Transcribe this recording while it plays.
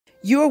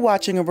You are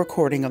watching a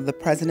recording of the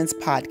President's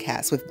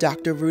Podcast with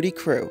Dr. Rudy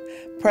Crew,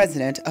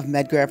 president of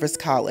Medgar Evers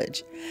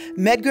College.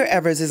 Medgar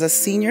Evers is a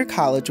senior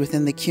college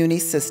within the CUNY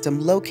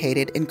system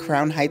located in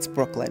Crown Heights,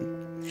 Brooklyn.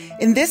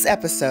 In this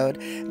episode,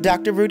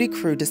 Dr. Rudy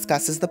Crew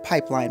discusses the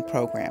Pipeline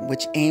program,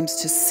 which aims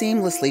to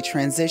seamlessly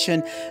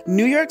transition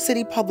New York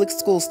City public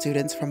school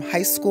students from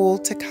high school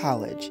to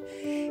college.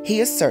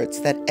 He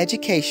asserts that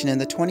education in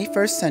the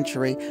 21st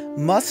century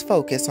must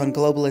focus on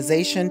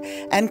globalization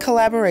and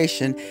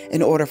collaboration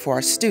in order for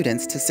our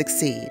students to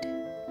succeed.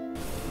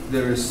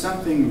 There is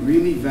something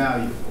really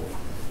valuable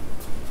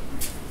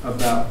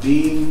about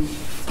being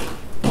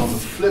on the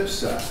flip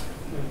side,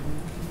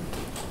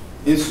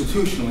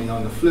 institutionally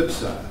on the flip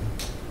side,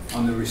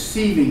 on the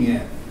receiving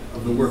end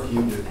of the work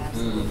you do.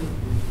 Absolutely.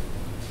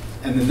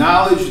 And the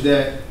knowledge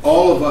that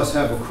all of us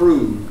have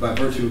accrued by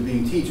virtue of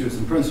being teachers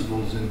and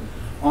principals and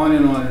on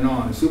and on and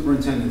on, and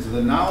superintendents, the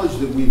knowledge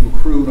that we've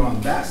accrued on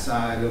that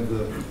side of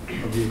the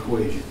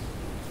equation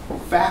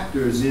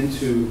factors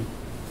into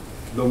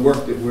the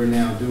work that we're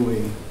now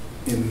doing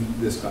in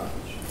this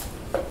college.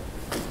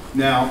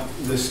 Now,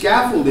 the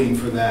scaffolding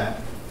for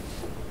that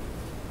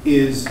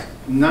is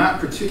not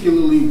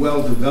particularly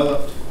well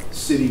developed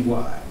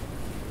citywide,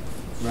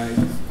 right?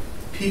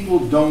 People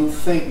don't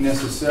think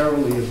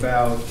necessarily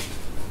about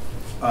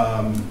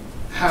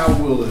how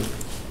will a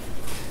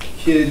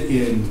kid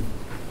in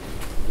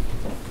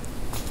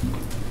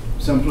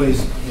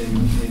someplace in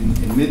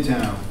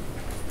Midtown,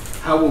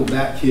 how will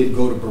that kid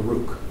go to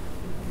Baruch?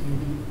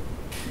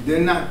 They're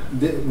not,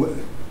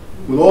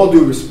 with all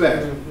due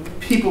respect,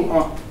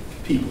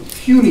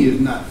 CUNY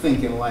is not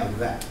thinking like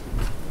that.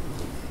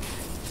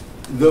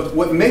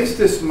 What makes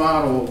this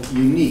model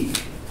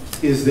unique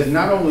is that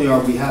not only are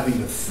we having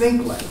to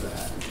think like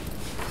that,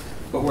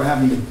 but we're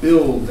having to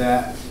build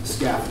that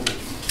scaffolding.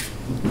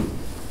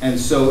 And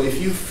so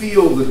if you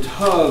feel the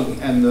tug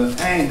and the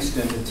angst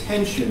and the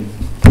tension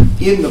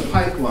in the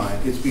pipeline,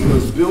 it's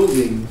because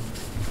building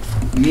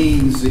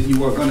means that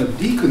you are going to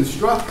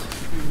deconstruct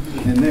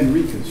and then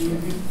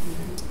reconstruct.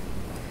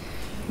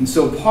 And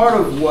so part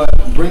of what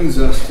brings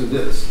us to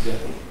this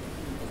day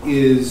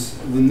is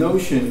the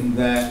notion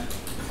that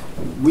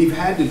we've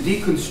had to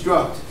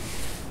deconstruct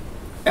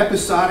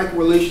episodic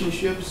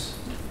relationships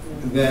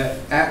that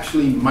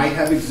actually might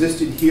have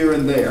existed here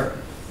and there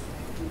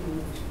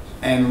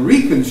and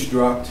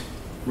reconstruct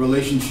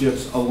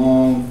relationships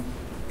along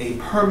a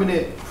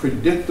permanent,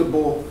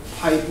 predictable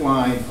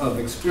pipeline of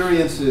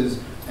experiences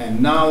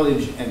and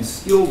knowledge and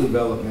skill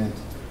development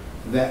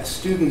that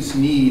students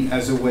need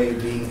as a way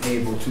of being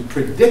able to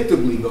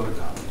predictably go to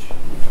college.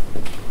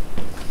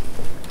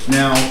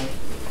 Now,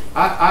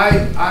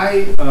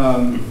 I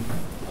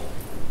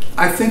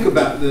think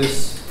about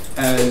this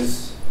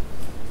as,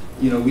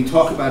 we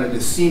talk about it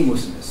as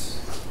seamlessness,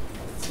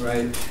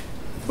 right?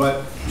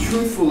 But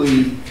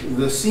truthfully,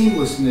 the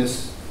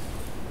seamlessness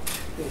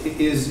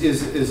is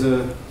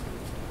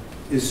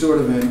sort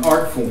of an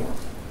art form,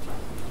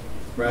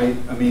 right?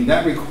 I mean,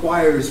 that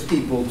requires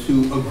people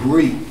to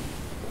agree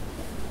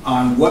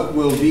on what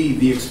will be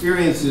the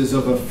experiences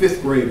of a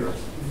 5th grader,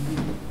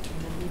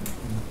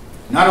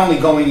 not only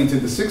going into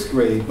the 6th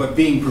grade, but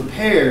being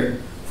prepared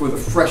for the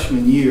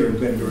freshman year in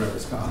Medgar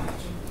Evers College.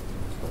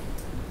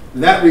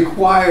 That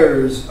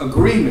requires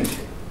agreement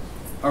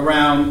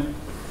around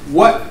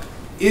what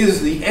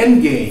is the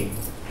end game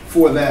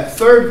for that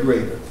 3rd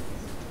grader,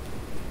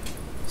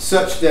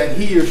 such that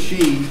he or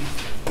she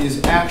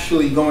is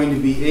actually going to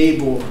be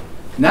able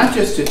not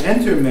just to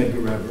enter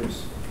Medgar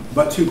Evers,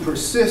 but to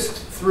persist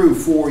through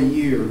 4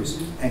 years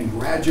and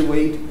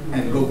graduate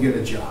and go get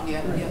a job.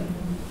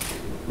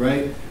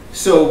 Right?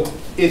 So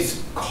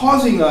it's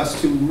causing us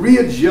to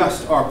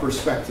readjust our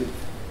perspective.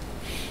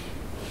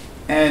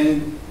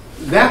 And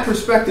that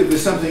perspective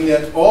is something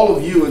that all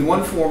of you in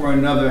one form or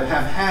another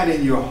have had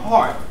in your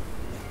heart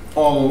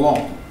all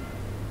along.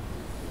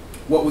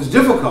 What was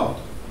difficult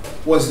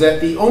was that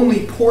the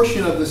only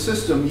portion of the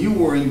system you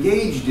were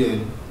engaged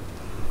in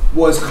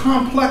was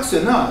complex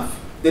enough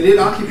that it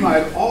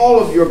occupied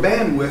all of your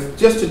bandwidth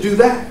just to do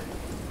that.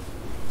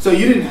 So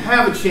you didn't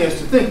have a chance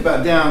to think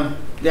about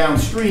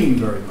downstream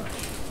very much.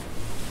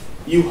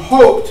 You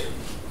hoped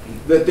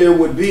that there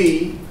would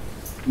be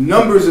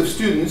numbers of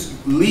students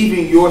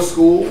leaving your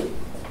school,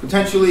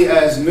 potentially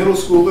as middle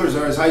schoolers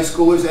or as high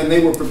schoolers, and they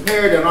were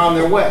prepared and on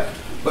their way.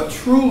 But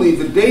truly,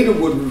 the data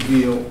would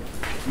reveal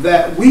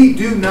that we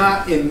do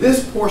not, in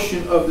this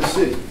portion of the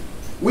city,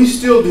 we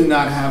still do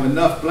not have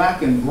enough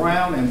black and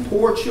brown and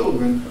poor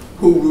children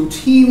who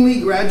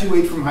routinely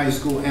graduate from high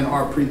school and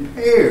are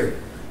prepared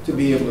to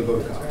be able to go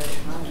to college.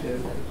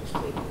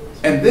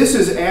 And this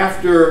is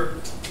after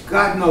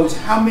God knows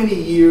how many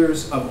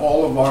years of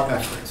all of our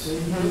efforts.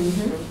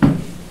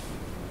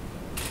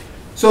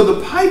 So the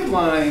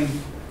pipeline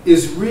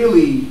is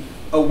really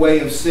a way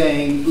of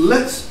saying,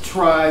 let's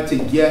try to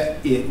get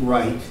it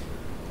right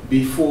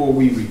before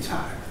we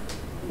retire.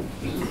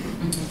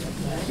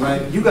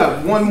 Right? You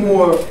got one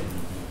more,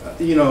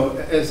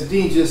 as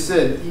Dean just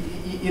said,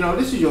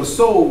 this is your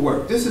soul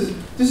work. This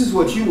is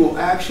what you will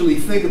actually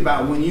think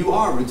about when you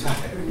are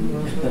retired.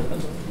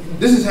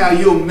 This is how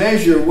you'll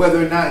measure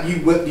whether or not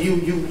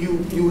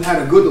you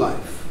had a good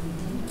life.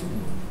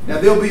 Now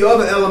there'll be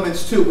other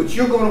elements too, but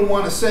you're going to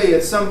want to say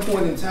at some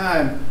point in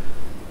time,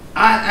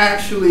 I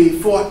actually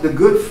fought the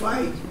good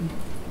fight.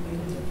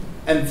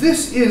 And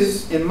this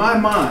is, in my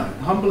mind,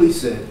 humbly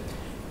said,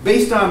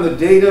 based on the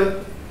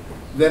data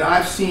that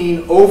I've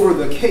seen over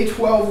the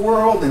K-12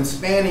 world and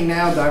spanning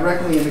now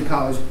directly into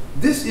college,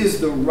 this is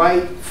the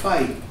right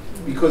fight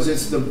because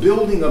it's the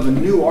building of a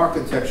new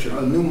architecture,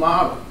 a new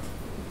model.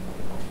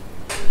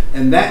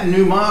 And that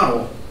new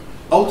model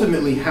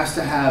ultimately has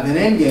to have an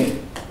end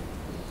game.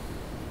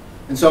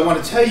 And so I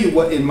want to tell you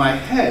what in my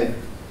head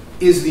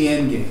is the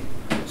end game.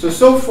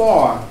 So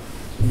far,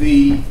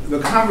 the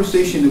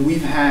conversation that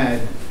we've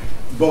had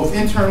both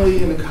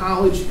internally in the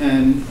college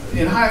and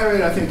in higher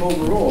ed, I think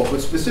overall,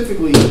 but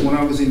specifically when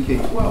I was in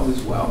K-12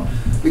 as well,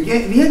 the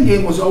end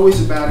game was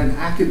always about an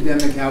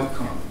academic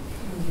outcome.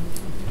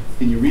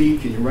 Can you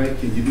read? Can you write?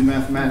 Can you do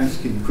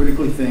mathematics? Can you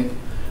critically think?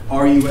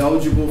 Are you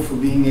eligible for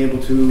being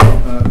able to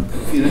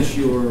finish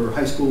your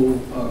high school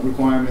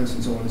requirements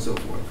and so on and so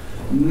forth?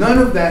 None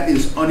of that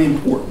is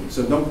unimportant,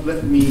 so don't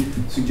let me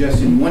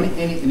suggest in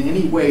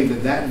any way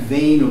that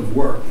vein of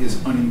work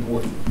is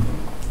unimportant.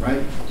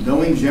 Right?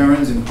 Knowing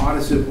gerunds and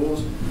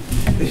participles,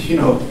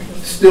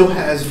 still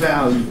has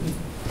value.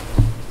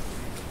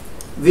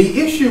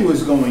 The issue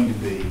is going to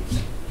be,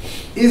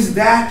 is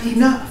that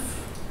enough?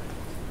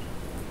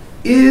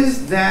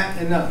 Is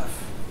that enough?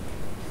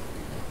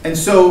 And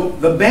so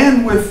the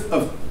bandwidth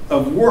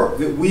of work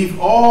that we've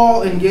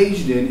all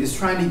engaged in is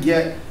trying to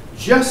get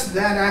just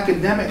that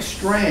academic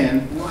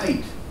strand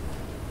right.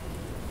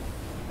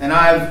 And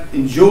I've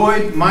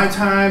enjoyed my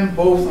time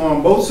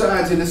on both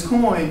sides of this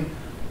coin,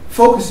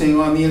 focusing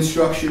on the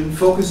instruction,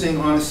 focusing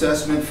on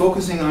assessment,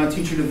 focusing on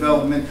teacher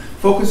development,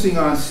 focusing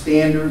on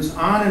standards,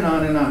 on and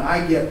on and on.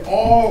 I get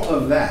all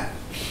of that.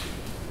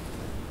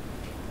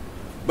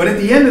 But at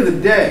the end of the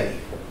day,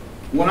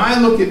 when I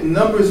look at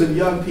numbers of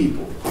young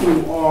people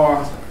who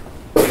are,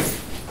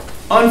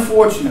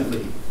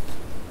 unfortunately,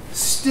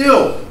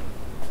 still,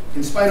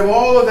 in spite of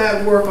all of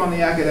that work on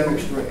the academic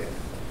strand,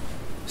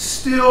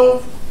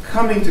 still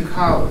coming to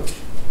college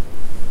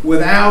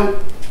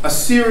without a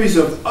series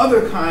of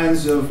other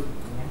kinds of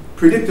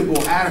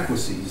predictable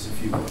adequacies,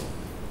 if you will,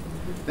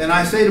 then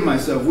I say to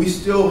myself, we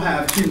still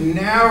have to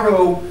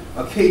narrow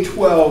a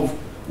K-12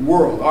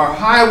 world. Our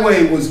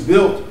highway was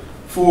built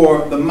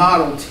for the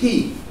Model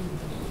T,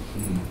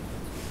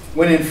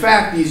 when in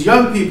fact these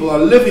young people are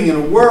living in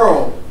a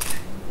world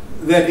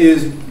that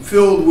is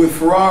filled with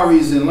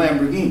Ferraris and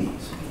Lamborghinis.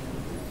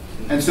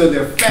 And so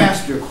they're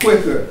faster,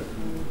 quicker.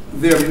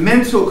 Their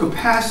mental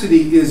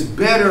capacity is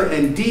better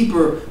and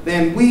deeper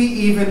than we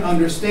even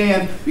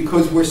understand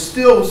because we're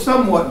still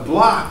somewhat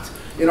blocked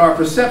in our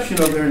perception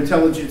of their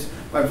intelligence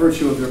by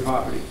virtue of their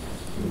poverty.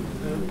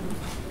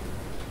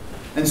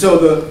 And so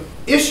the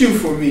issue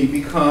for me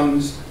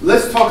becomes,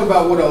 let's talk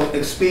about what an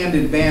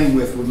expanded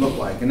bandwidth would look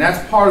like. And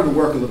that's part of the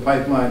work of the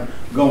pipeline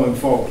going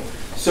forward.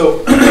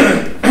 So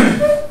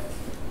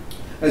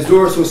as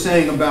Doris was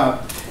saying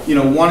about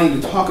wanting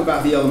to talk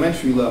about the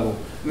elementary level,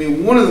 I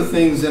mean, one of the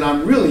things that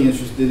I'm really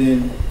interested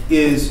in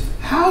is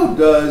how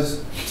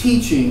is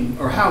teaching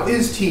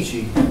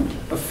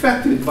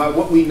affected by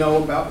what we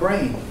know about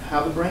brain,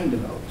 how the brain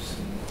develops.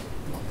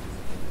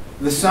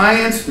 The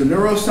science, the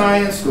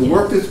neuroscience, the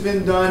work that's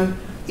been done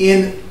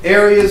in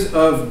areas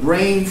of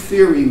brain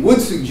theory would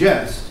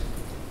suggest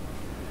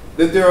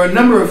that there are a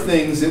number of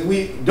things that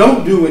we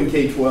don't do in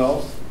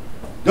K-12,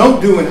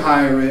 don't do in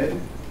higher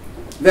ed,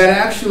 that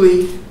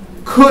actually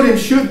could and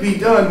should be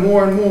done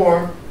more and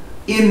more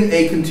in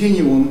a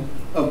continuum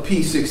of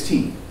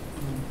P16,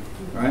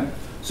 right?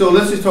 So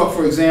let's just talk,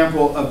 for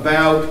example,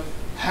 about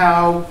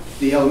how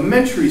the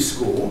elementary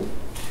school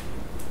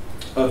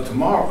of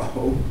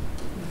tomorrow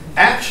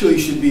actually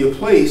should be a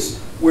place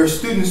where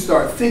students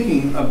start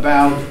thinking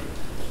about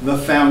the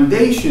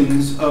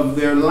foundations of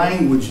their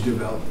language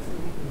development.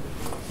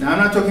 Now, I'm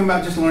not talking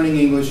about just learning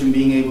English and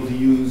being able to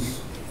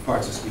use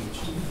parts of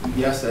speech.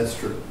 Yes, that's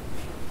true.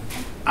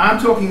 I'm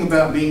talking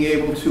about being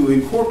able to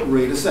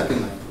incorporate a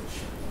second language,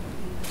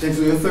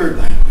 potentially a third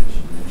language.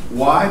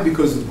 Why?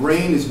 Because the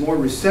brain is more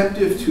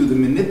receptive to the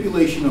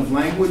manipulation of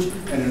language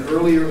at an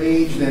earlier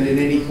age than at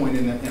any point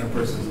in a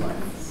person's life.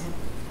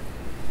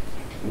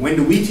 When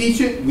do we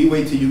teach it? We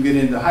wait till you get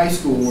into high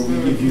school where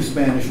we give you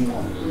Spanish 1.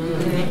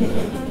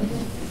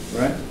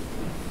 Right?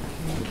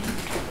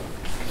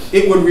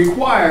 It would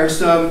require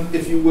some,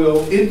 if you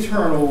will,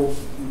 internal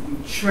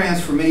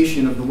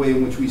transformation of the way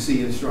in which we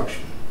see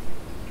instruction.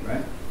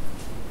 Right?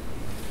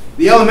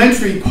 The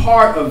elementary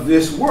part of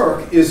this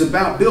work is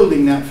about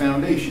building that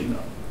foundation,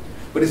 though.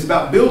 But it's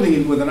about building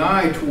it with an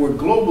eye toward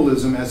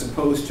globalism as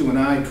opposed to an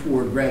eye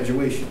toward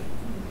graduation.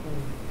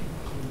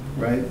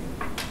 Right?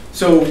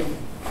 So,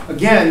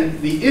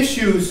 again, the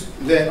issues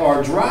that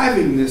are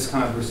driving this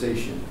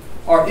conversation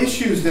are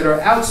issues that are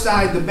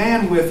outside the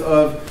bandwidth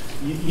of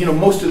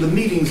most of the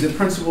meetings that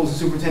principals and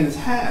superintendents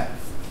have.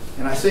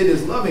 And I say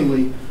this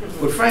lovingly,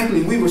 but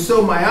frankly, we were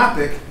so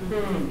myopic,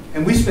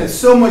 and we spent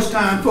so much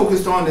time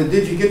focused on the,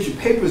 did you get your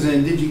papers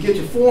in? Did you get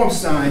your forms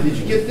signed? Did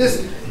you get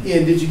this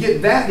in? Did you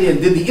get that in?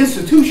 Did the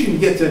institution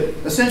get to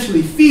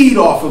essentially feed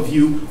off of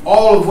you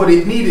all of what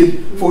it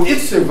needed for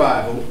its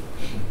survival?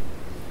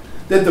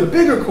 That the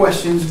bigger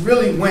questions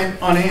really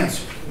went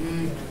unanswered.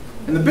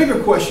 And the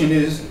bigger question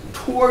is,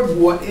 toward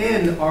what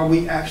end are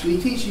we actually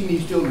teaching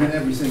these children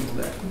every single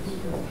day?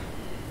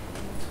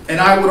 And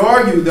I would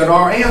argue that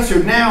our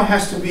answer now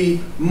has to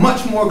be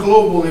much more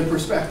global in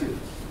perspective.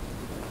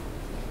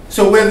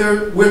 So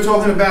whether we're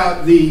talking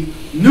about the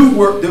new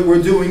work that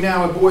we're doing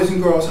now at Boys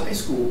and Girls High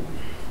School,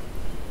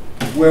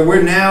 where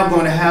we're now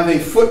going to have a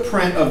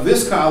footprint of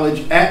this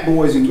college at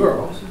Boys and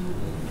Girls.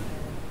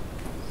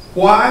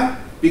 Why?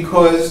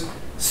 Because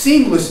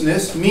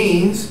seamlessness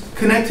means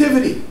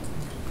connectivity.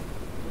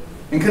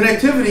 And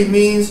connectivity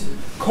means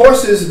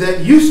courses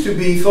that used to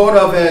be thought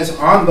of as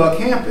on the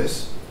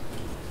campus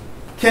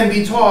can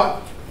be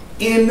taught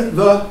in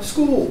the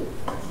school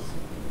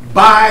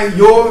by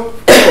your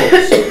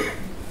folks,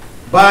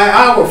 by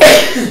our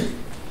folks.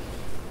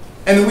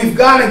 And we've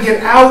got to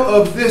get out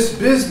of this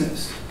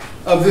business,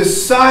 of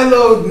this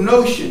siloed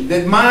notion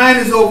that mine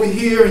is over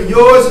here and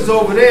yours is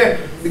over there,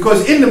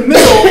 because in the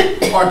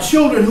middle are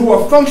children who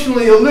are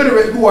functionally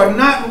illiterate, who are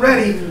not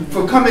ready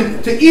for coming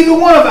to either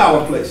one of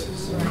our places.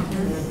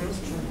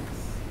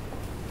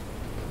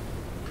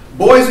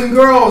 Boys and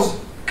Girls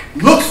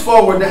looks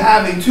forward to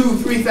having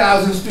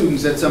 2,000-3,000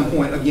 students at some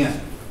point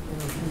again.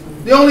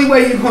 The only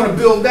way you're going to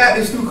build that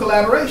is through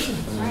collaboration.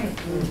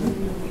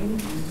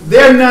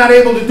 They're not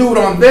able to do it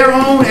on their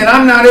own, and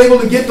I'm not able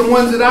to get the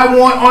ones that I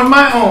want on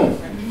my own.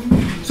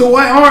 So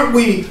why aren't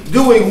we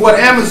doing what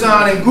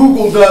Amazon and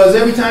Google does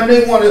every time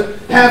they want to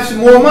have some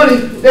more money?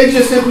 They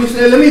just simply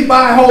say, let me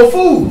buy Whole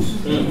Foods.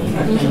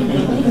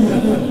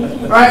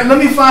 Right? Let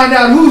me find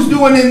out who's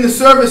doing in the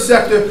service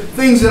sector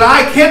things that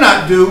I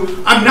cannot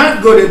do, I'm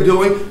not good at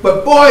doing,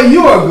 but boy,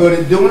 you are good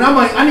at doing.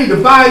 I need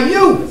to buy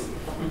you.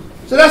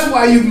 So that's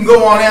why you can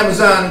go on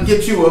Amazon and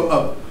get you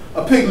a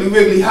Piggly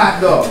Wiggly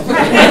hot dog.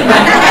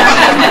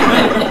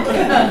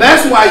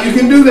 That's why you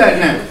can do that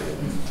now.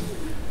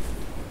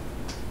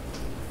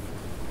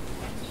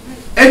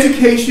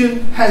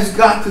 Education has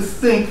got to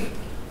think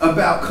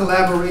about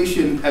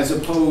collaboration as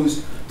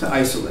opposed to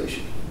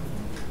isolation.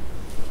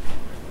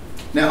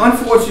 Now,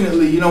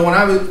 unfortunately, you know, when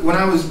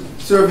I was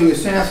serving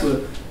as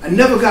chancellor, I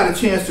never got a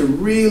chance to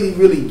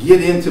really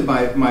get into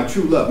my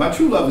true love. My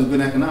true love has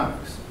been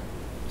economics.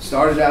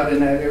 Started out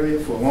in that area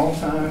for a long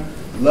time.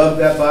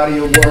 Loved that body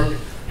of work.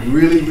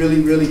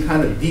 Really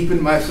kind of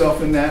deepened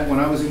myself in that when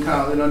I was in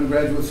college,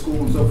 undergraduate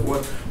school and so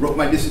forth. Wrote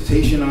my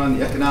dissertation on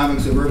the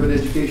economics of urban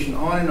education,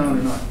 on and on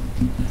and on.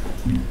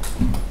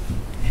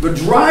 The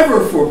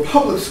driver for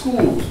public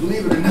schools,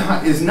 believe it or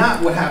not, is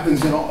not what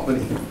happens in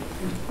Albany.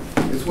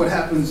 It's what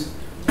happens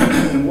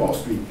in Wall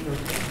Street.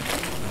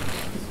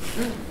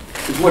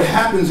 It's what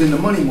happens in the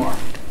money market.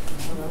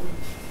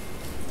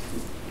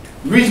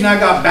 The reason I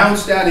got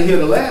bounced out of here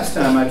the last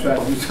time I tried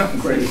to do something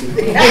crazy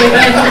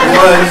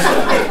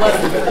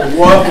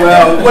well,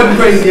 it wasn't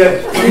crazy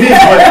yet for me,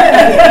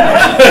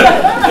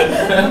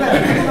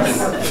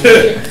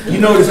 but you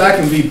notice I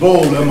can be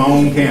bold on my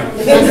own camera.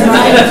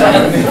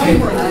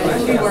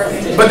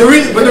 But the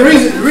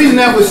reason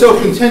that was so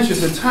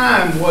contentious a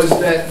time was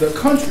that the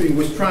country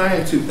was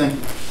trying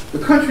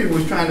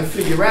to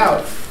figure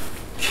out,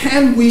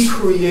 can we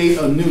create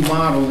a new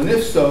model, and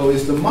if so,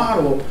 is the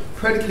model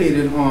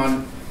predicated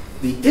on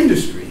the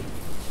industry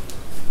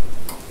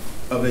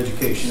of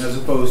education as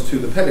opposed to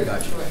the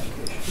pedagogy of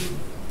education?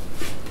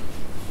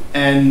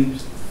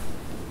 And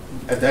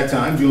at that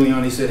time,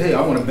 Giuliani said, hey,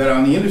 I want to bet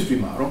on the industry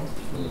model,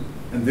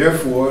 and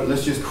therefore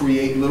let's just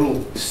create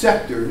little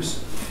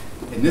sectors.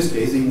 In this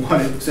case, he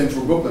wanted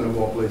Central Brooklyn of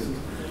all places.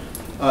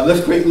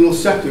 Let's create little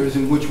sectors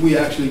in which we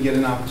actually get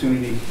an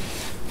opportunity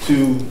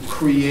to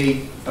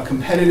create a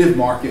competitive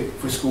market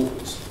for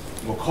schools.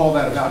 We'll call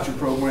that a voucher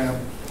program.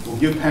 We'll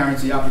give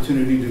parents the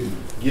opportunity to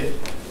get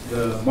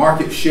the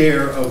market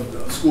share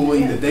of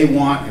schooling that they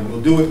want, and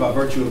we'll do it by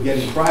virtue of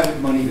getting private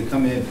money to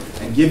come in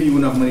and give you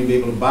enough money to be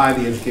able to buy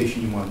the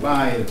education you want to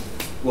buy, and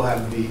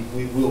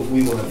we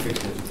will have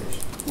fixed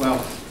education.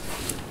 Well,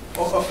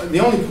 the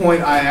only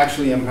point I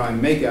actually am trying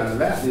to make out of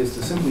that is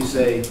to simply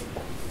say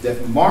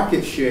that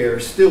market share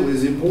still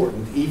is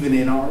important, even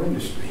in our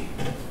industry.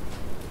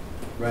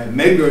 Right?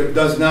 Medgar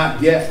does not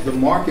get the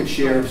market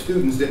share of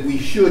students that we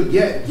should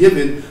get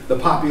given the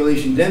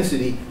population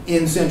density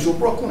in Central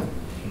Brooklyn.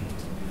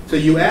 So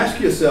you ask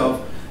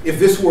yourself, if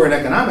this were an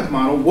economic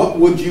model, what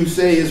would you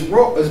say is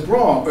wrong?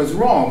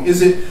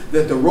 Is it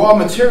that the raw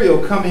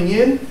material coming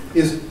in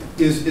is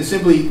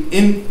simply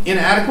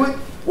inadequate?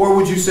 Or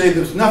would you say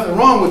there's nothing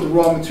wrong with the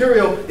raw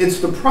material, it's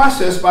the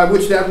process by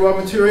which that raw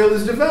material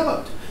is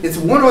developed? It's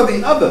one or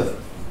the other.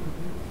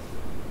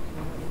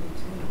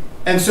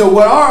 And so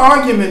what our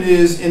argument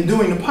is in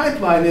doing the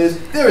pipeline is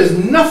there is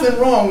nothing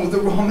wrong with the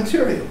raw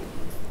material,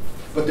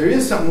 but there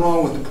is something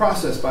wrong with the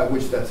process by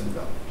which that's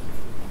developed.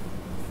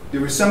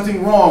 There is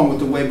something wrong with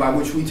the way by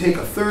which we take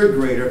a third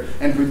grader,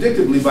 and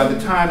predictably by the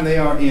time they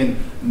are in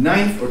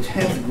 9th or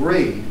 10th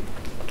grade,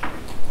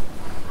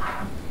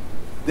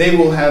 they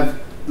will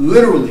have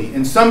literally,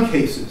 in some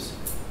cases,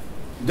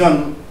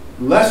 done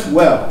less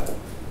well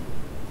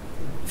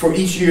for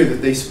each year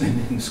that they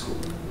spend in school.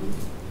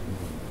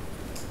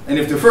 And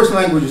if their first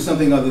language is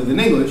something other than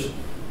English,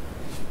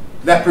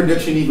 that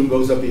prediction even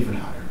goes up even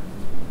higher.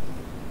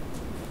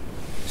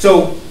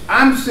 So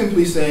I'm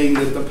simply saying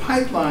that the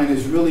pipeline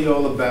is really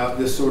all about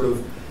this sort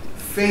of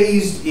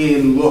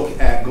phased-in look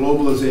at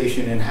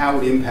globalization and how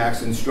it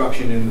impacts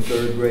instruction in the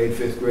 3rd grade,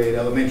 5th grade,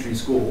 elementary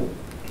school.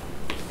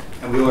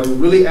 And we ought to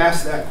really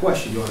ask that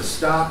question. You ought to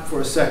stop for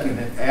a second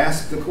and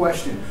ask the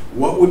question,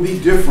 what would be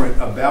different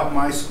about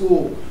my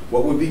school?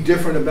 What would be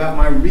different about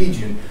my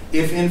region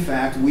if, in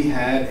fact, we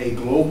had a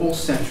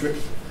global-centric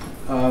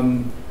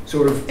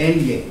sort of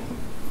end game?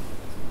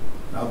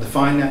 I'll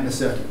define that in a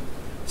second.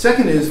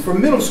 Second is, for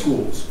middle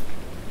schools,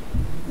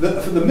 for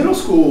the middle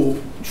school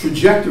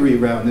trajectory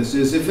around this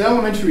is, if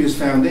elementary is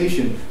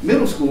foundation,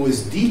 middle school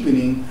is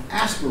deepening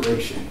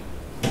aspiration.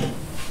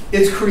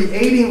 It's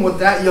creating what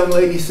that young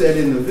lady said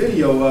in the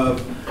video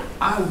of,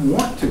 I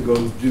want to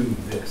go do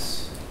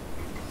this.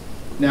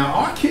 Now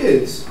our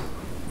kids,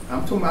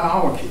 I'm talking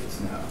about our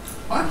kids now,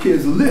 our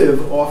kids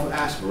live off of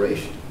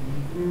aspiration.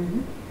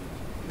 Mm-hmm.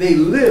 They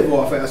live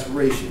off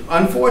aspiration.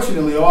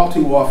 Unfortunately, all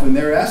too often,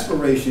 their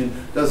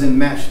aspiration doesn't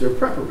match their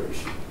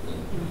preparation.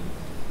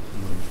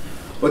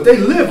 But they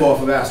live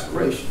off of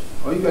aspiration.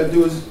 All you got to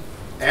do is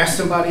ask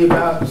somebody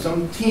about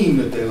some team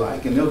that they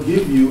like, and they'll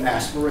give you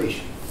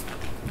aspiration.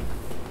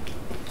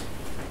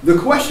 The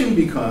question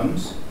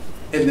becomes,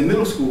 at the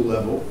middle school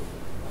level,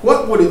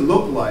 what would it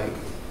look like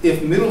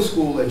if middle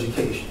school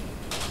education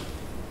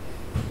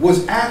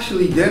was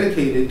actually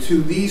dedicated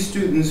to these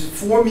students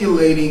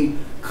formulating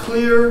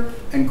clear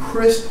and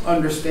crisp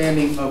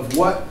understanding of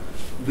what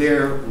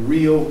their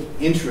real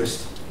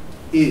interest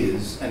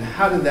is, and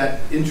how did that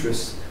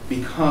interest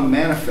become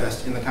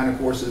manifest in the kind of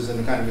courses and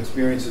the kind of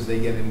experiences they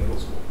get in middle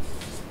school.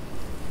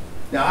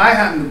 Now, I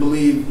happen to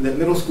believe that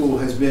middle school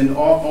has been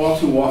all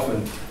too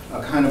often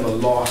a kind of a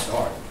lost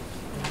art,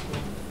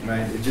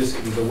 right? It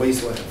was a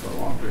wasteland for a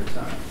long period of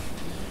time.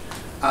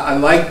 I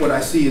like what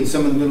I see in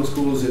some of the middle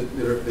schools that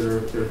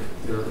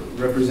are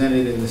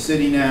represented in the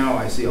city now.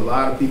 I see a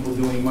lot of people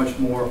doing much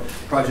more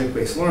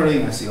project-based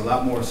learning. I see a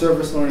lot more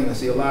service learning. I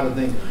see a lot of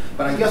things.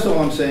 But I guess all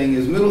I'm saying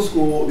is middle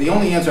school, the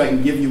only answer I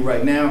can give you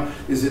right now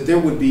is that there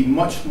would be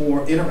much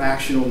more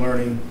interactional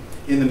learning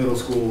in the middle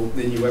school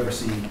than you ever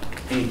see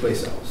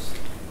anyplace else,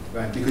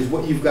 right? Because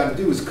what you've got to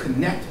do is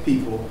connect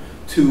people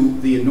to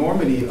the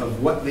enormity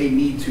of what they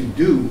need to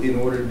do in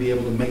order to be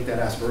able to make that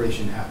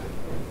aspiration happen.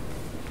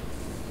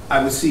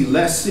 I would see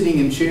less sitting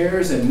in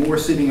chairs and more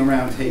sitting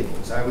around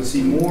tables. I would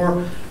see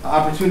more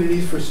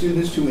opportunities for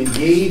students to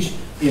engage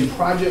in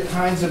project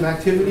kinds of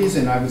activities,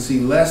 and I would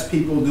see less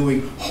people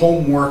doing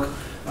homework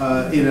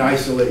in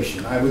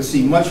isolation. I would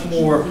see much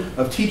more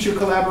of teacher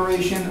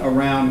collaboration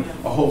around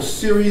a whole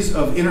series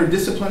of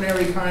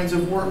interdisciplinary kinds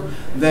of work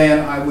than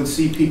I would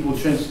see people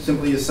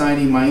simply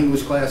assigning my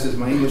English class is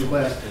my English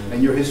class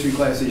and your history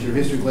class is your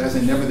history class,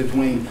 and never the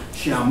twain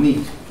shall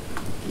meet.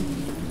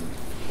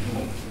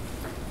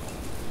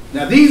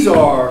 Now these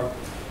are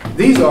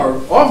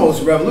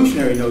almost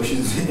revolutionary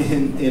notions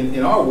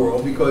in our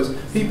world, because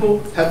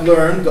people have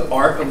learned the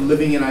art of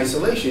living in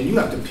isolation. You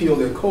have to peel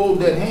their cold,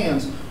 dead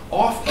hands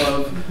off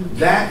of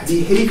that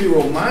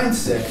behavioral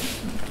mindset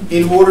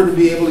in order to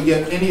be able to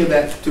get any of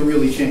that to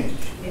really change.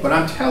 But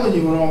I'm telling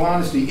you in all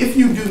honesty, if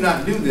you do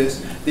not do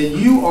this, then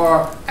you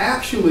are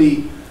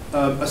actually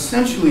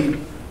essentially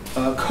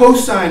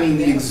co-signing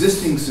the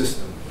existing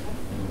system.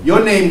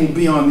 Your name will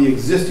be on the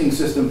existing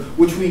system,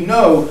 which we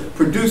know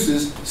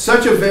produces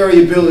such a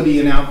variability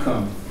in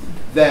outcome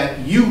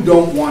that you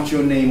don't want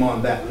your name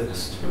on that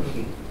list.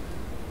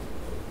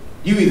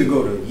 You either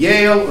go to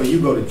Yale or you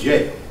go to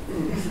jail.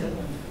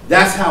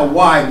 That's how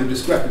wide the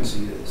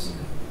discrepancy is.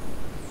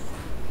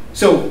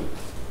 So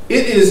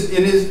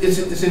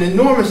it's an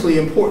enormously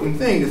important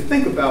thing to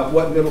think about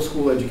what middle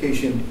school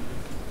education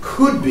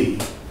could be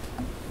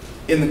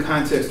in the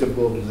context of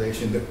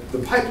globalization. The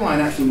pipeline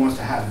actually wants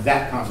to have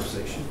that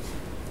conversation.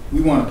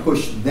 We want to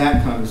push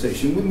that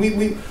conversation.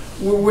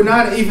 We're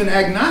not even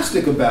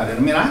agnostic about it. I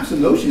mean, I have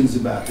some notions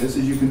about this,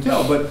 as you can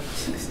tell, but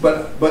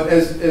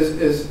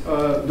as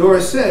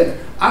Doris said,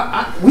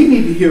 we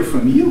need to hear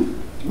from you.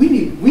 We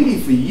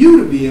need for you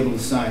to be able to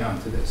sign on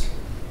to this.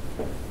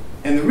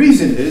 And the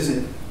reason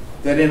is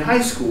that in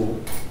high school,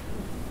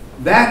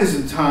 that is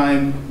a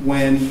time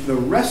when the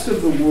rest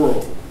of the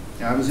world,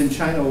 I was in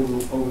China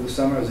over the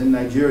summer, I was in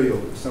Nigeria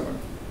over the summer.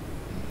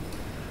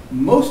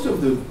 Most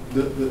of the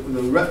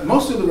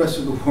rest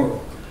of the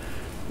world,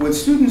 when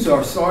students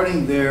are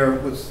starting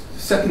their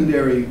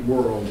secondary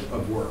world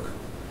of work,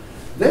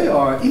 they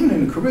are, even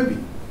in the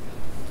Caribbean,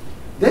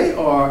 they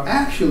are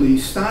actually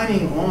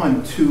signing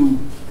on to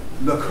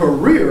the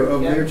career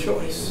of their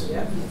choice.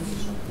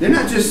 They're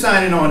not just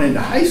signing on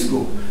into high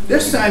school, they're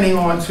signing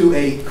on to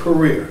a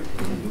career.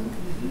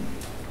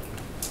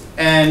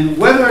 And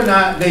whether or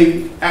not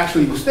they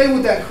actually will stay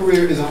with that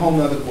career is a whole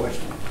nother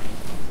question,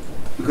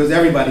 because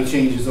everybody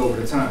changes over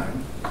the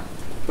time.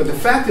 But the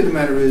fact of the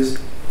matter is,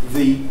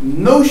 the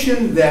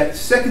notion that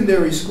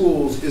secondary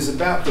schools is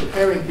about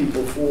preparing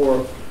people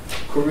for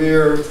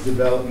career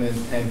development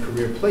and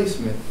career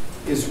placement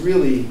is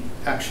really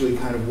actually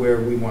kind of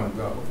where we want to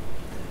go.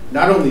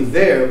 Not only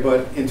there,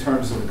 but in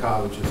terms of the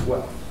college as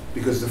well.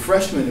 Because the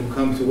freshmen who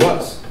come to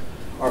us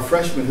are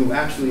freshmen who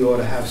actually ought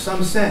to have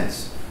some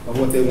sense of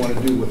what they want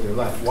to do with their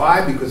life.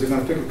 Why? Because they're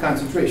going to pick a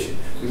concentration.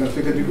 They're going to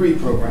pick a degree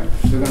program.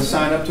 They're going to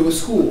sign up to a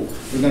school.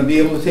 They're going to be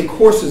able to take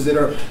courses that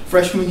are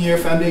freshman year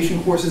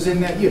foundation courses in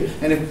that year.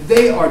 And if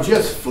they are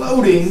just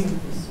floating,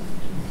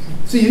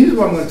 see, here's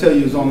what I'm going to tell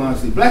you is all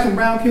honesty. Black and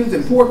brown kids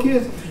and poor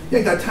kids, they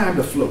ain't got time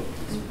to float.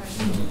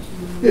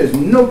 There's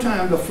no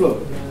time to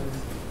float.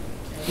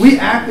 We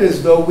act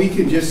as though we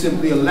can just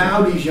simply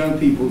allow these young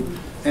people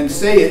and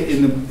say it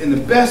in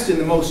the best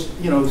and the most,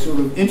 sort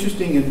of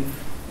interesting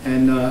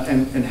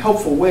and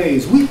helpful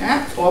ways. We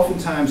act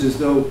oftentimes as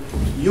though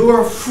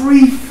you're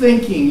free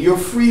thinking, you're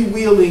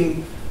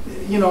freewheeling,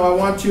 I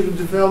want you to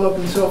develop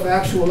and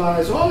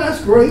self-actualize. Oh,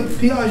 that's great.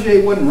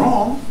 Piaget wasn't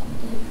wrong.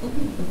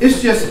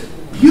 It's just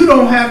you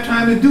don't have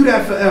time to do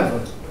that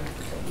forever.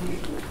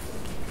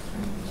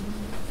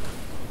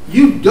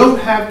 You don't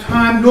have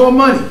time nor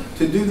money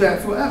to do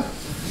that forever.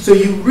 So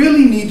you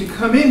really need to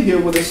come in here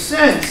with a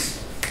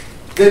sense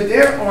that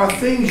there are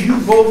things you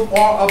both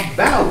are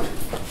about.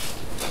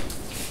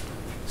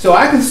 So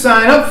I can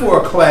sign up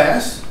for a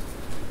class,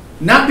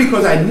 not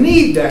because I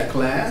need that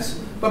class,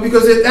 but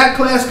because that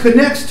class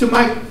connects to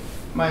my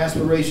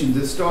aspirations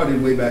that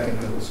started way back in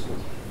middle school.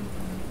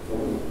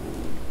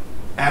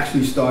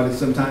 Actually started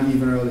sometime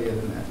even earlier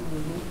than that.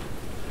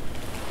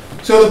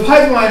 So the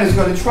pipeline is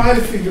going to try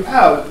to figure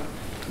out,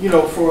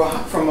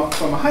 from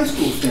a high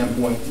school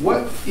standpoint,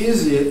 what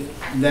is it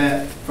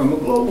that, from a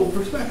global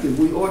perspective,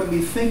 we ought to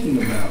be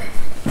thinking about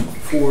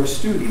for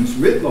students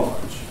writ large.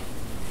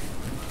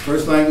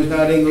 First language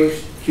not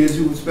English, kids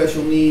who have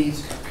special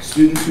needs,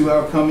 students who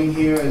are coming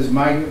here as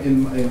migrant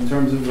in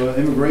terms of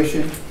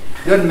immigration.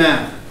 Doesn't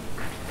matter.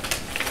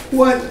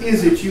 What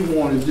is it you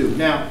want to do?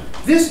 Now,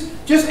 just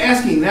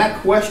asking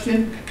that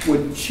question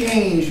would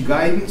change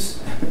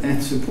guidance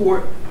and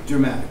support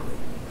dramatically.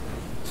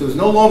 So it's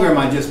no longer am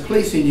I just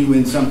placing you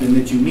in something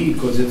that you need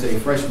because it's a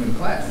freshman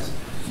class.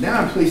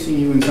 Now I'm placing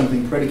you in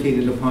something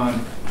predicated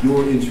upon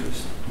your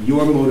interest,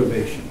 your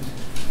motivation.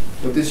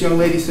 What this young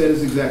lady said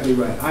is exactly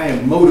right. I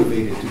am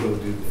motivated to go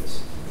do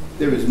this.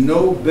 There is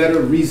no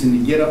better reason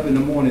to get up in the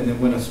morning than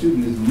when a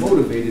student is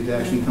motivated to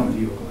actually come to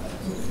your class.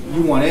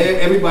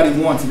 Everybody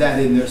wants that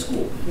in their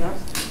school.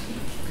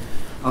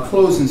 I'll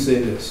close and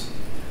say this.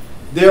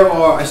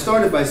 I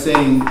started by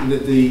saying that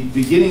at the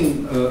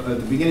beginning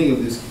of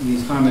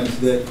these comments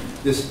that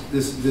this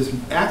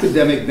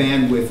academic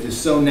bandwidth is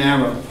so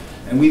narrow,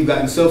 and we've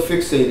gotten so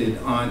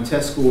fixated on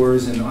test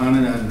scores and on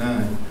and on and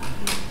on,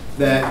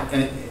 that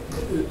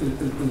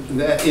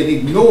it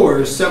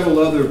ignores several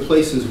other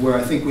places where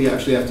I think we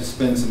actually have to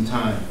spend some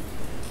time.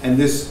 And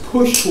this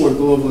push toward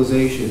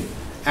globalization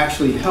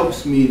actually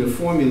helps me to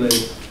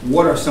formulate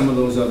what are some of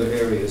those other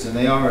areas, and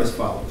they are as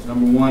follows.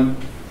 Number one,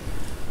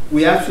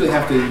 we actually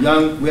have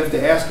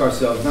to ask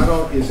ourselves, not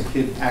only is a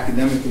kid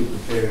academically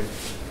prepared,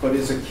 but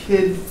is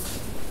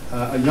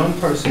a young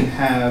person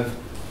have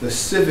the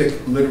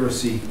civic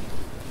literacy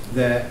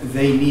that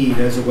they need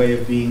as a way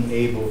of being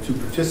able to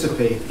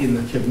participate in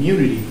the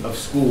community of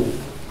school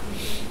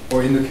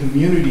or in the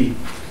community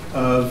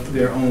of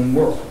their own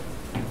world.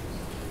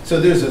 So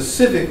there's a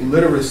civic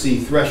literacy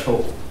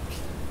threshold,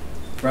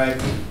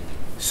 right?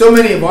 So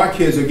many of our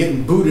kids are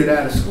getting booted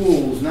out of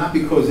schools, not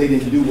because they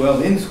didn't do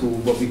well in school,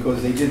 but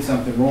because they did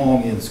something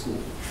wrong in school.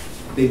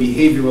 They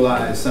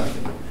behavioralized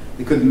something.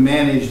 They couldn't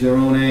manage their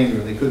own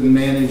anger. They couldn't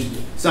manage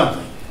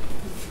something,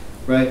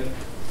 right?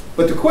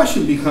 But the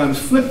question becomes,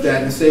 flip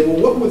that and say, well,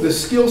 what would the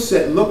skill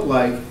set look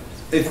like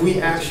if we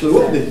actually,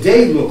 what would the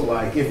day look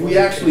like if we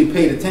actually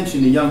paid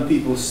attention to young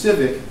people's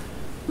civic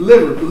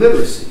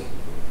literacy,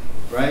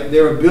 right?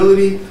 Their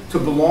ability to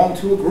belong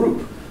to a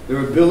group,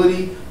 their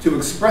ability to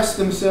express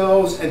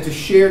themselves and to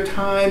share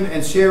time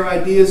and share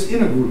ideas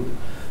in a group,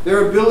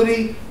 their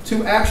ability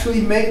to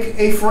actually make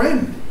a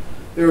friend,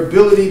 their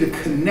ability to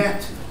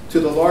connect to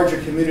the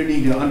larger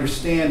community, to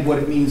understand what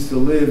it means to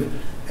live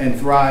and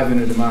thrive in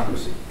a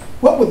democracy.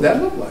 What would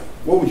that look like?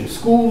 What would your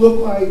school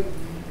look like?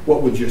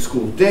 What would your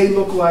school day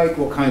look like?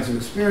 What kinds of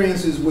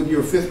experiences would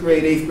your 5th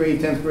grade, 8th grade,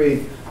 10th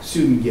grade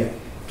student get?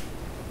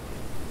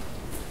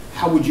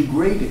 How would you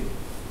grade it?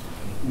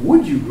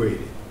 Would you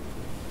grade it?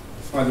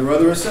 Are there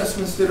other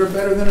assessments that are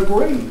better than a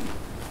grade?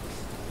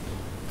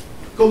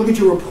 Go look at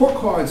your report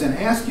cards and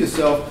ask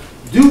yourself,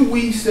 do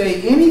we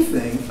say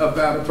anything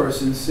about a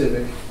person's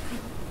civic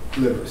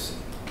literacy?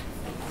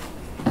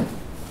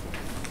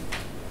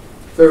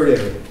 Third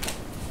area.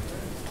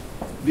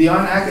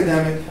 Beyond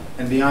academic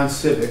and beyond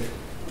civic,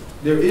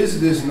 there is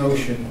this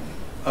notion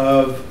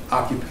of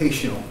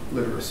occupational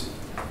literacy.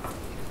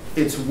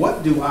 It's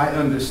what do I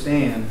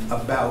understand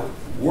about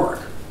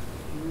work?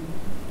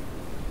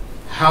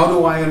 How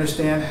do I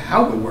understand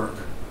how to work?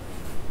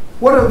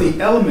 What are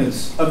the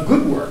elements of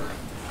good work?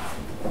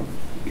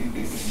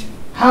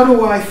 How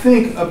do I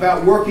think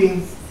about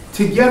working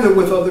together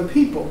with other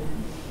people?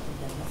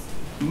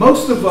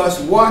 Most of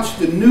us watch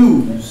the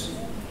news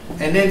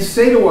and then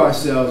say to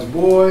ourselves,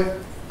 boy,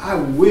 I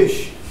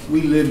wish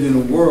we lived in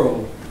a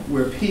world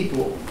where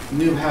people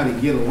knew how to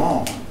get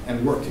along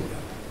and work together.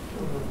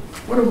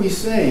 What are we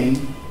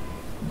saying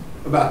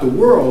about the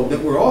world that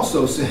we're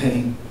also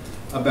saying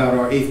about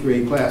our 8th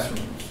grade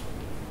classrooms?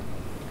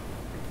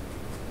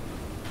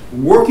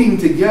 Working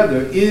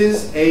together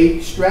is a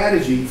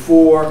strategy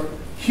for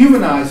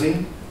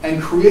humanizing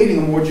and creating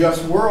a more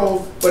just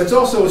world, but it's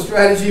also a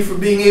strategy for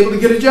being able to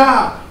get a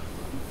job.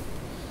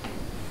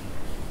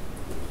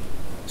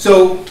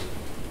 So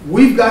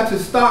we've got to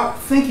start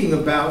thinking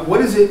about what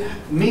does it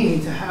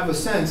mean to have a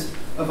sense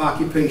of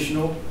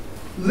occupational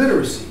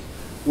literacy.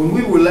 When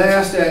we were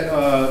last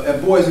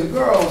at Boys and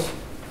Girls,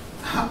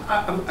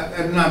 I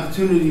had an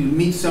opportunity to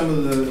meet some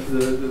of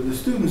the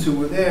students who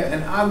were there,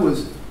 and I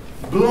was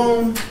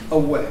blown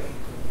away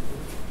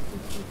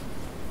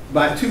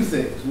by two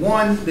things.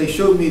 One, they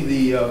showed me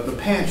the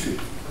pantry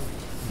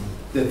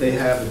that they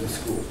have at the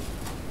school.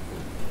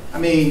 I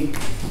mean,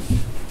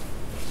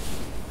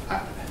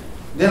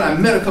 then I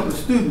met a couple of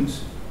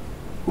students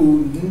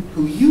who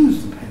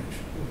used the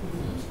pantry.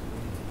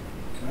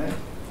 Right?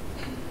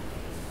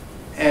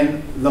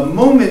 And the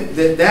moment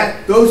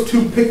that those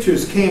two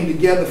pictures came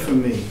together for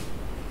me,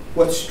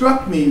 what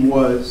struck me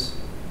was,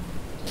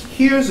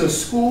 here's a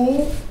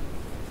school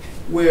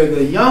where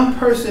the young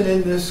person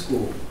in this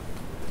school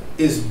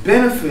is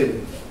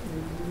benefiting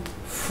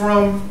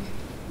from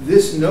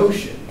this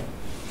notion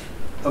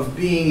of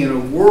being in a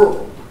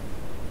world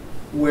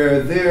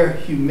where their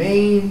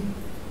humane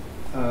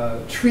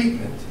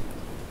treatment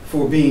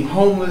for being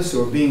homeless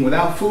or being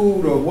without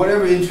food or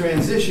whatever in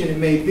transition it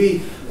may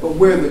be, but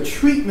where the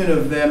treatment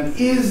of them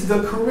is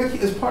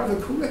is part of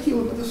the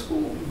curriculum of the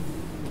school.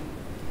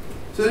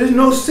 So there's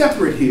no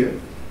separate here,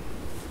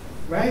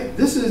 right?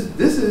 This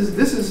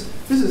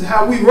is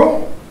how we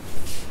roll.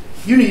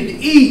 You need to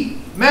eat.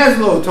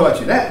 Maslow taught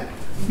you that.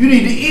 You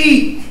need to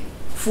eat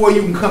before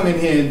you can come in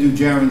here and do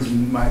germs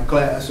in my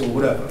class or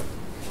whatever.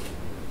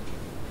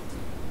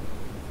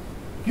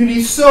 You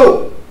need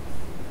soap.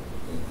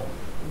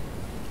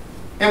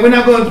 And we're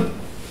not going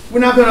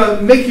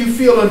to make you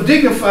feel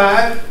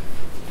undignified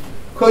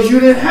because you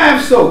didn't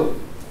have soap.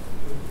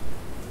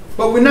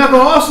 But we're not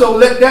going to also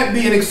let that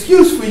be an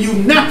excuse for you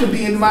not to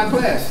be in my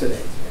class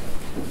today.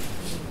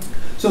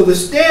 So the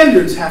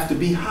standards have to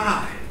be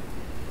high.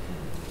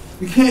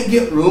 You can't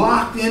get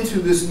locked into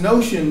this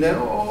notion that,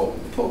 oh,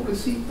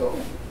 pobrecito,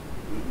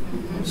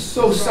 I'm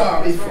so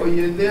sorry for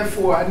you,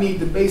 therefore I need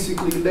to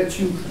basically let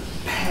you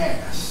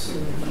pass.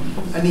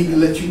 I need to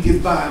let you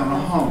get by on a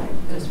hump.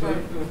 That's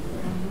right.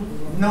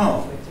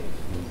 No.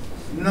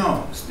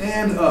 No.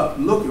 Stand up.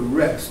 Look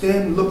erect. Stand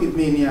and look at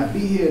me in the eye. Be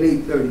here at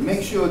 8:30.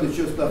 Make sure that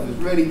your stuff is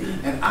ready.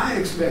 And I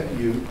expect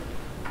you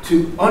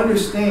to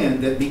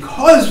understand that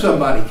because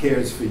somebody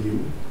cares for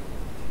you,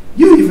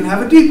 you even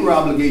have a deeper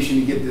obligation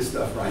to get this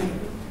stuff right.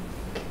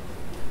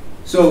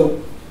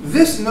 So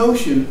this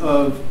notion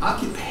of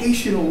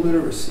occupational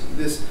literacy,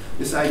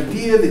 this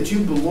idea that you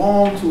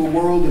belong to a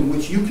world in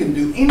which you can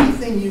do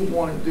anything you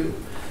want to do,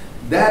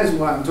 that is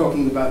why I'm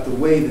talking about the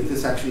way that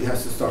this actually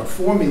has to start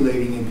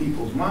formulating in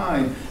people's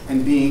mind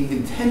and being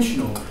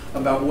intentional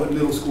about what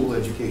middle school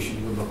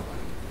education would look like.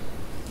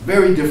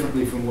 Very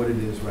differently from what it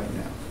is right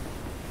now.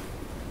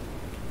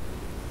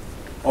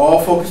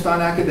 All focused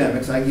on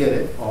academics, I get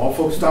it. All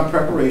focused on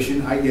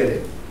preparation, I get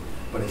it.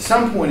 But at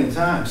some point in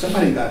time,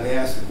 somebody got to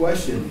ask the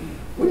question,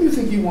 what do you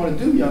think you want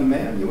to do, young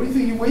man? What do you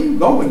think? Where are you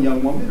going,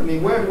 young woman? I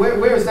mean,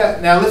 where is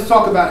that? Now let's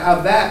talk about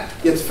how that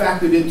gets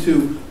factored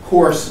into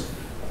course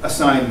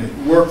assignment,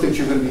 work that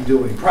you're going to be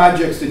doing,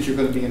 projects that you're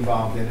going to be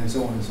involved in, and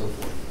so on and so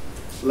forth.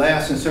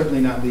 Last and certainly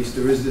not least,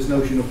 there is this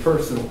notion of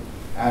personal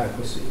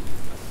adequacy.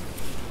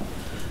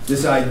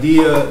 This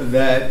idea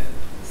that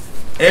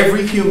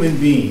every human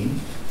being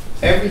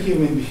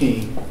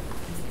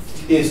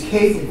is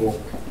capable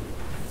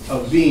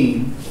of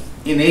being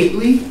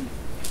innately,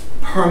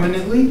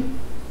 permanently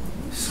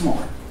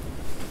smart.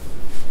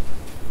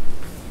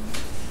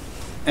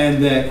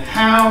 And that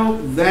how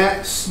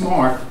that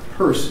smart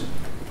person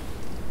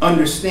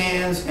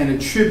understands and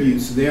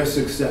attributes their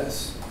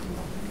success.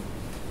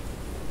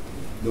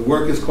 The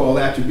work is called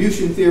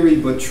attribution theory,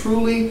 but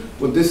truly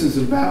what this is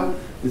about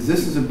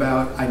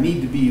I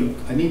need to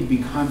be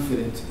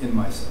confident in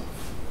myself.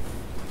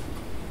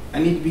 I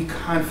need to be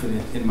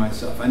confident in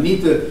myself. I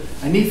need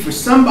for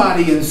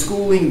somebody in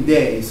schooling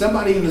day,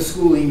 somebody in the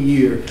schooling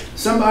year,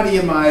 somebody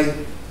in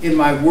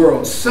my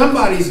world,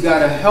 somebody's got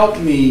to help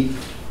me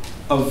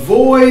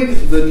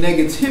avoid the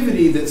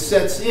negativity that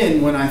sets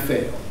in when I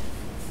fail.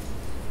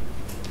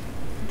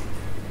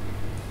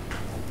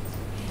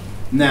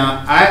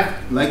 Now,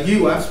 like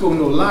you, I've spoken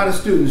to a lot of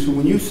students who,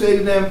 when you say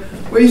to them,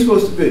 where are you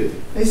supposed to be?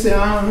 They say,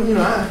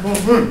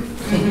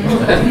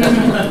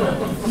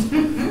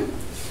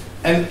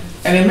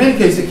 And in many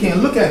cases, they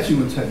can't look at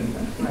you and tell you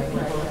that.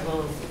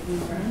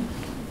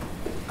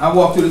 I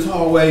walk through this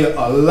hallway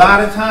a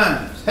lot of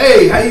times.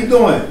 Hey, how you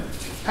doing?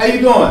 How you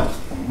doing?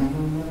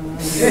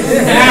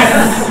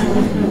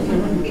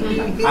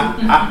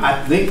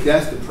 I think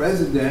that's the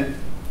president.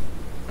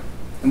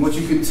 And what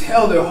you can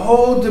tell, their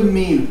whole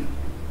demeanor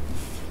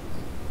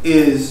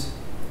is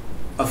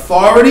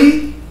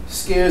authority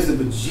scares the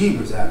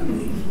bejeebers out of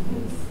me.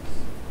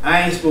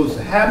 I ain't supposed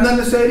to have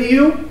nothing to say to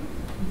you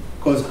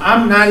because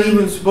I'm not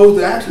even supposed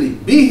to actually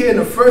be here in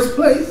the first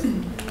place.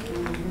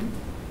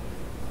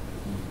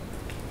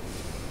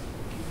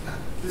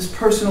 This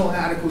personal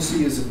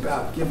adequacy is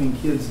about giving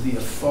kids the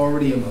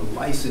authority and the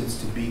license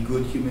to be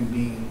good human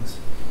beings,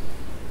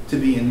 to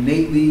be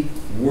innately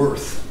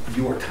worth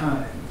your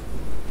time,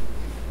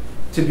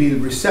 to be the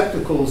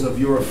receptacles of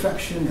your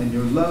affection and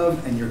your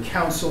love and your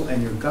counsel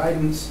and your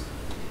guidance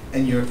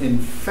and your, in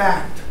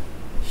fact,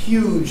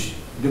 huge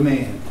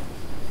demand.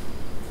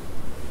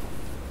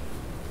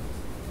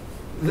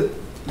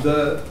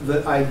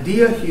 The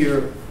idea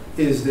here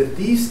is that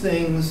these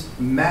things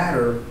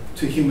matter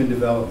to human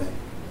development.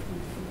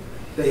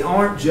 They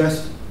aren't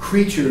just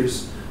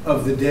creatures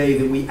of the day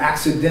that we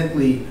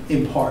accidentally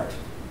impart.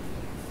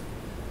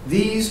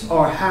 These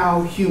are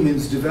how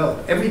humans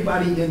develop.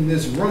 Everybody in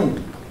this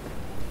room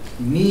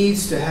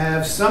needs to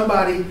have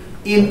somebody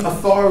in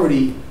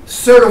authority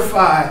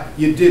certify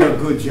you did a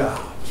good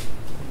job.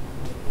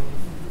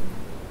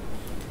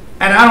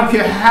 And I don't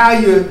care how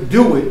you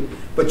do it,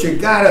 but you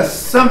gotta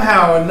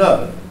somehow or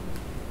another.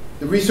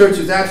 The research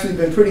has actually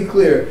been pretty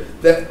clear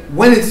that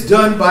when it's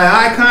done by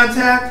eye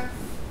contact,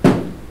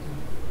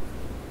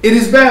 it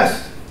is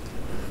best.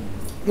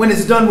 When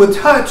it's done with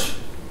touch,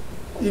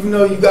 even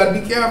though you got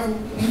to be careful.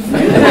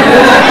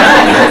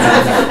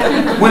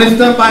 When it's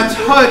done by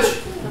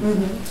touch,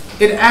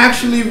 it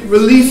actually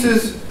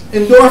releases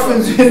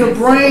endorphins in the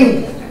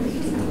brain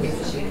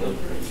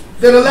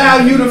that allow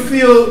you to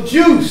feel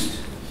juiced.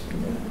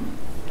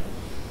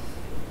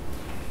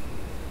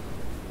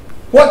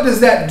 What does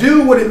that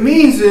do? What it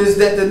means is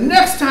that the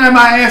next time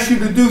I ask you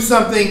to do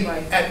something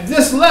at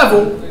this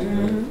level,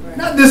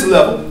 not this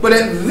level, but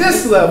at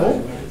this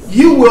level,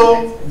 you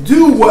will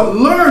do what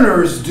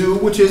learners do,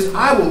 which is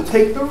I will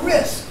take the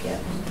risk.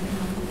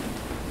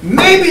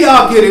 Maybe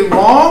I'll get it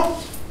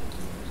wrong,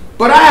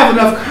 but I have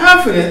enough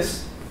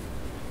confidence,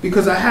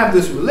 because I have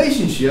this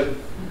relationship,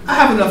 I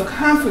have enough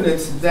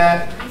confidence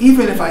that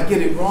even if I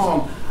get it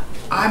wrong,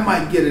 I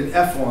might get an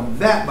F on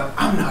that, but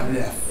I'm not an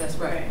F. That's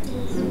right.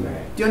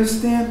 Do you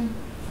understand?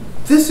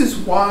 This is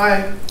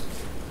why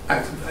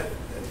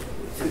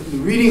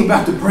reading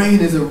about the brain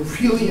is a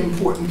really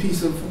important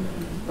piece of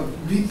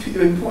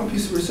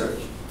research.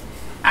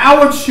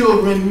 Our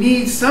children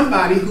need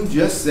somebody who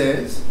just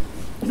says,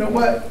 you know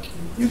what,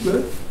 you're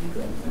good.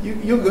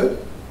 You're good.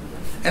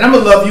 And I'm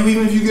going to love you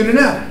even if you get an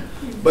F.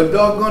 But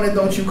doggone it,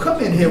 don't you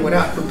come in here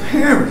without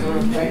preparing.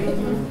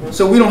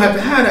 So we don't have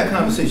to have that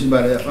conversation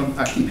about that.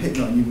 I keep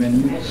hitting on you, man.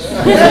 You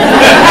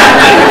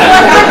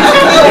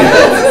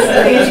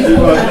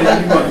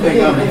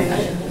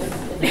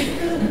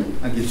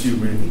I get you,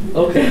 Randy.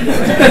 Okay.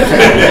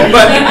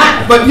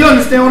 but you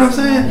understand what I'm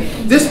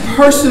saying? This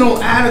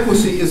personal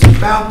adequacy is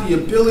about the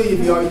ability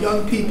of our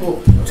young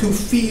people to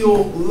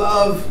feel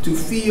love, to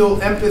feel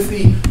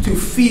empathy, to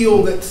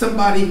feel that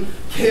somebody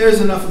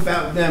cares enough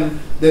about them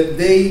that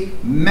they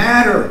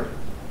matter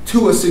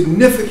to a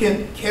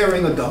significant,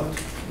 caring adult.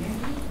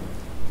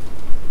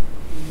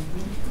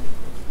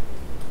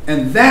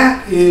 And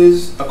that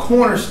is a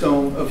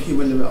cornerstone of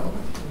human development.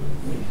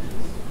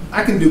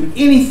 I can do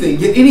anything,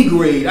 get any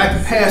grade, I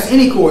can pass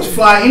any course,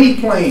 fly any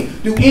plane,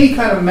 do any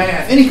kind of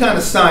math, any kind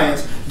of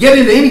science, get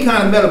into any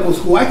kind of medical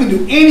school. I can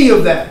do any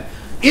of that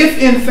if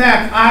in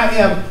fact I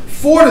am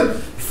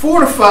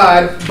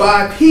fortified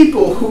by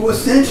people who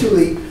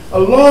essentially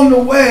along the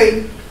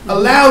way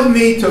allowed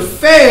me to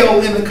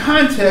fail in the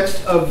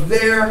context of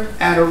their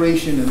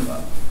adoration and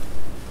love.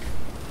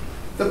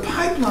 The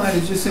pipeline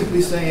is just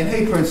simply saying,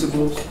 hey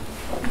principals,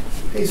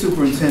 hey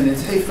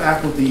superintendents, hey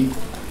faculty,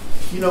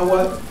 you know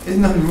what? There's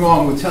nothing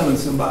wrong with telling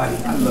somebody,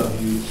 I love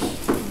you.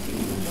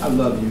 I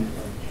love you.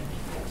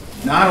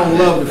 Now, I don't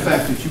love the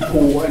fact that you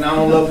poor, and I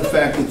don't love the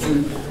fact that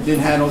you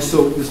didn't have no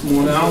soap this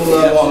morning. I don't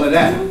love all of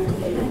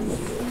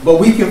that. But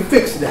we can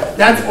fix that.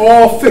 That's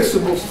all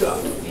fixable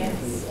stuff.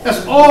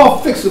 That's all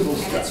fixable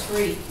stuff. It's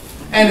free.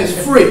 And it's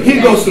free. Here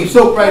goes some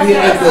soap right here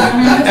at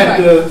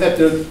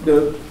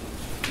the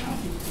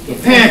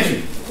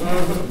pantry.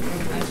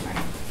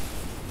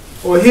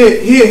 Or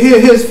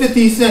here's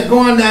 50 cents. Go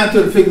on down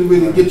to the Piggly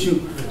Wiggly and get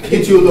you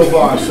a little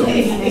bar of soap.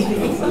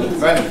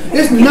 Right?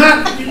 That's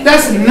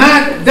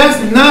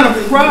not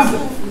a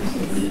problem.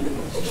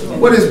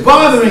 What is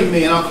bothering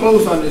me, and I'll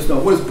close on this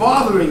note, what is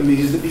bothering me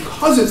is that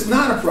because it's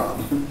not a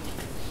problem,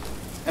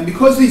 and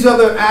because these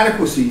other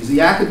adequacies, the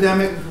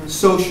academic,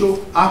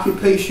 social,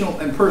 occupational,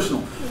 and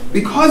personal,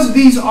 because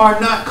these are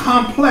not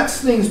complex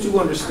things to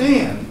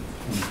understand,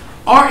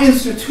 our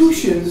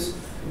institutions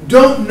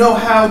don't know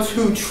how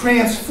to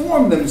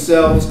transform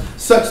themselves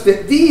such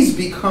that these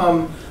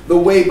become the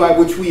way by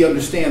which we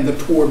understand the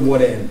toward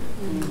what end.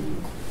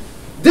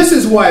 This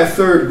is why a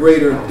third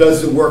grader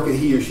does the work that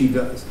he or she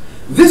does.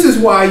 This is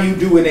why you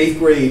do in 8th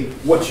grade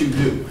what you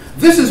do.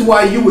 This is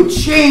why you would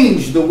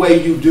change the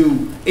way you do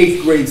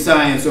 8th grade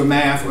science or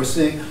math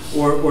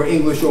or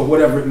English or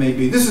whatever it may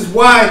be. This is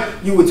why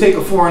you would take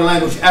a foreign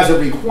language as a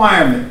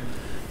requirement.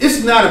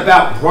 It's not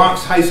about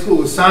Bronx High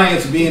School of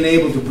Science being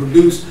able to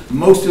produce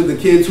most of the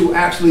kids who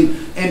actually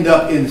end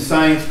up in the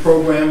science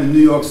program in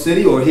New York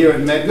City or here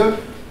at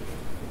Medgar.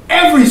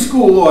 Every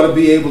school ought to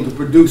be able to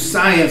produce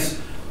science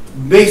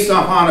based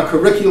upon a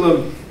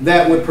curriculum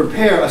that would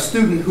prepare a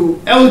student who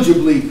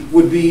eligibly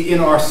would be in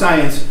our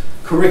science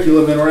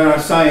curriculum and around our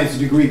science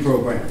degree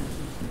program.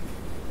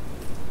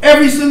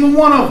 Every single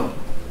one of them.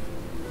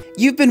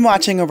 You've been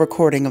watching a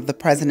recording of the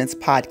President's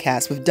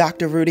Podcast with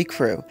Dr. Rudy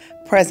Crew,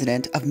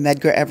 President of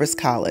Medgar Evers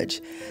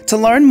College. To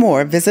learn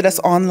more, visit us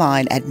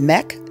online at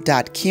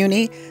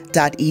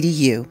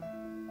mec.cuny.edu.